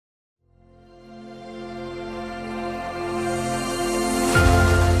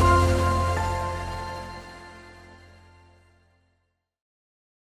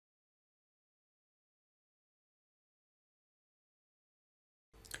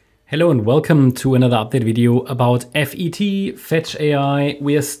Hello and welcome to another update video about FET, FETCH.AI.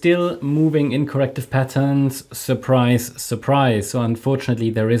 We are still moving in corrective patterns. Surprise, surprise. So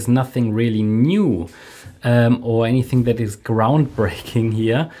unfortunately, there is nothing really new or anything that is groundbreaking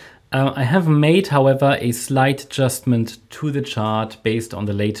here. I have made, however, a slight adjustment to the chart based on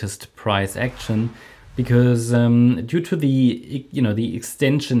the latest price action, because due to the the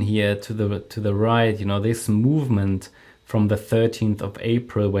extension here to the right, this movement from the 13th of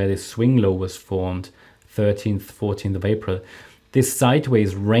April, where this swing low was formed, 13th, 14th of April, this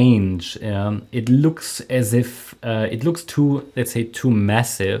sideways range, it looks as if it looks too, let's say, too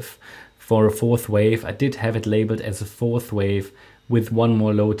massive for a fourth wave. I did have it labeled as a fourth wave with one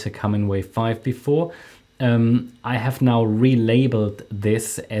more low to come in wave 5 before. I have now relabeled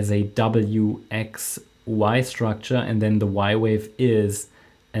this as a WXY structure, and then the Y wave is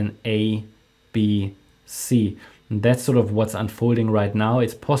an ABC. That's sort of what's unfolding right now.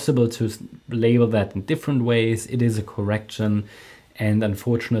 It's possible to label that in different ways. It is a correction, and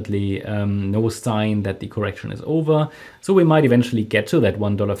unfortunately, no sign that the correction is over. So we might eventually get to that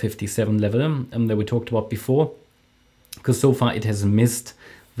 $1.57 level that we talked about before, because so far it has missed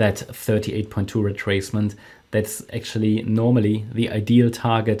that 38.2 retracement. That's actually normally the ideal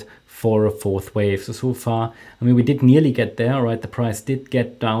target for a fourth wave. So far, I mean, we did nearly get there, right? The price did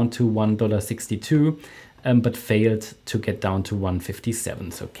get down to $1.62. But failed to get down to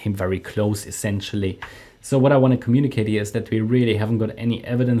 157. So came very close essentially. So what I want to communicate here is that we really haven't got any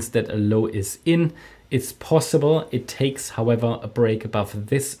evidence that a low is in. It's possible it takes, however, a break above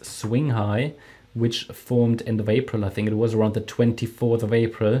this swing high, which formed end of April. I think it was around the 24th of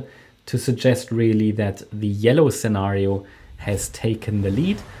April, to suggest really that the yellow scenario has taken the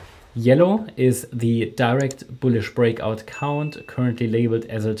lead. Yellow is the direct bullish breakout count, currently labeled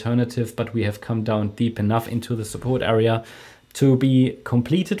as alternative, but we have come down deep enough into the support area to be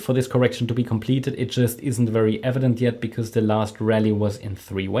completed, for this correction to be completed. It just isn't very evident yet because the last rally was in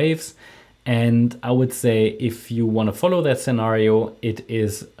 3 waves. And I would say if you want to follow that scenario, it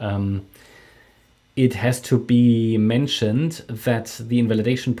is it has to be mentioned that the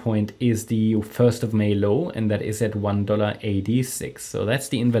invalidation point is the 1st of May low, and that is at $1.86. So that's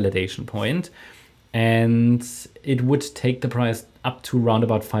the invalidation point. And it would take the price up to around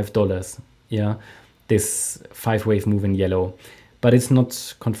about $5. Yeah, this 5-wave move in yellow. But it's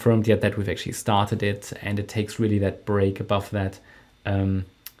not confirmed yet that we've actually started it. And it takes really that break above that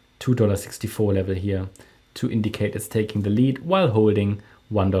 $2.64 level here to indicate it's taking the lead while holding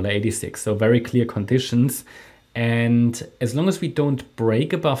 $1.86. So very clear conditions. And as long as we don't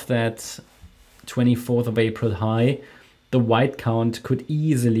break above that 24th of April high, the white count could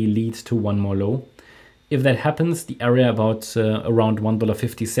easily lead to one more low. If that happens, the area about around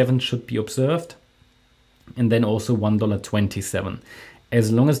 $1.57 should be observed, and then also $1.27.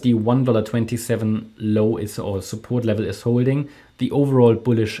 As long as the $1.27 low is, or support level, is holding, the overall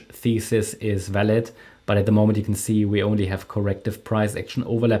bullish thesis is valid. But at the moment, you can see we only have corrective price action,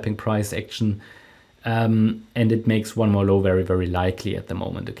 overlapping price action, and it makes one more low very, very likely at the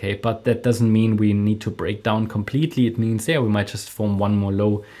moment, okay? But that doesn't mean we need to break down completely. It means, yeah, we might just form one more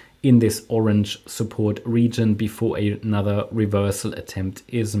low in this orange support region before another reversal attempt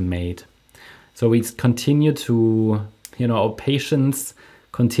is made. So we continue to, our patience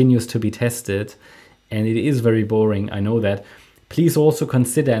continues to be tested, and it is very boring, I know that. Please also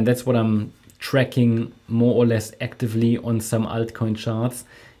consider, and that's what I'm tracking more or less actively on some altcoin charts,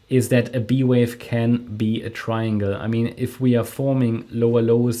 is that a B wave can be a triangle. I mean, if we are forming lower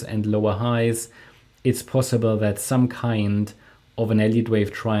lows and lower highs, it's possible that some kind of an Elliott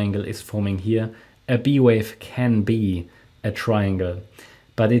wave triangle is forming here. A B wave can be a triangle,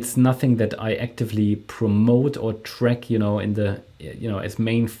 but it's nothing that I actively promote or track, in the, as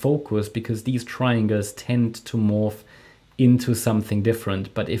main focus, because these triangles tend to morph into something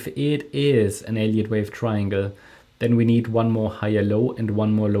different. But if it is an Elliott wave triangle, then we need one more higher low and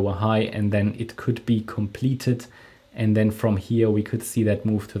one more lower high, and then it could be completed. And then from here, we could see that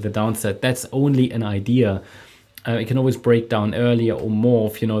move to the downside. That's only an idea. It can always break down earlier or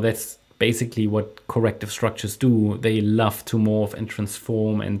morph. That's basically what corrective structures do. They love to morph and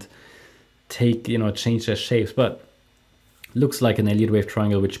transform and take, change their shapes. But looks like an Elliott wave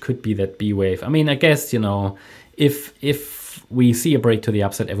triangle, which could be that B wave. I mean, I guess, if we see a break to the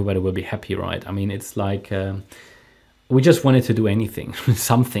upside, everybody will be happy, right? I mean, it's like we just wanted to do anything,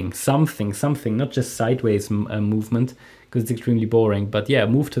 something, not just sideways movement, because it's extremely boring. But yeah,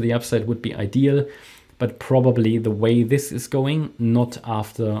 move to the upside would be ideal, but probably the way this is going, not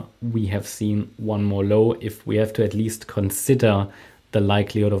after we have seen one more low. If we have to at least consider the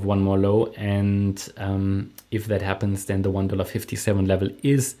likelihood of one more low, and if that happens, then the $1.57 level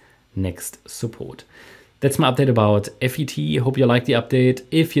is next support. That's my update about FET. Hope you liked the update.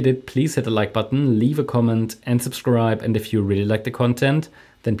 If you did, please hit the like button, leave a comment and subscribe. And if you really like the content,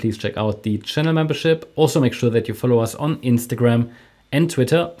 then please check out the channel membership. Also make sure that you follow us on Instagram and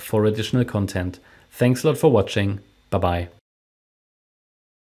Twitter for additional content. Thanks a lot for watching. Bye-bye.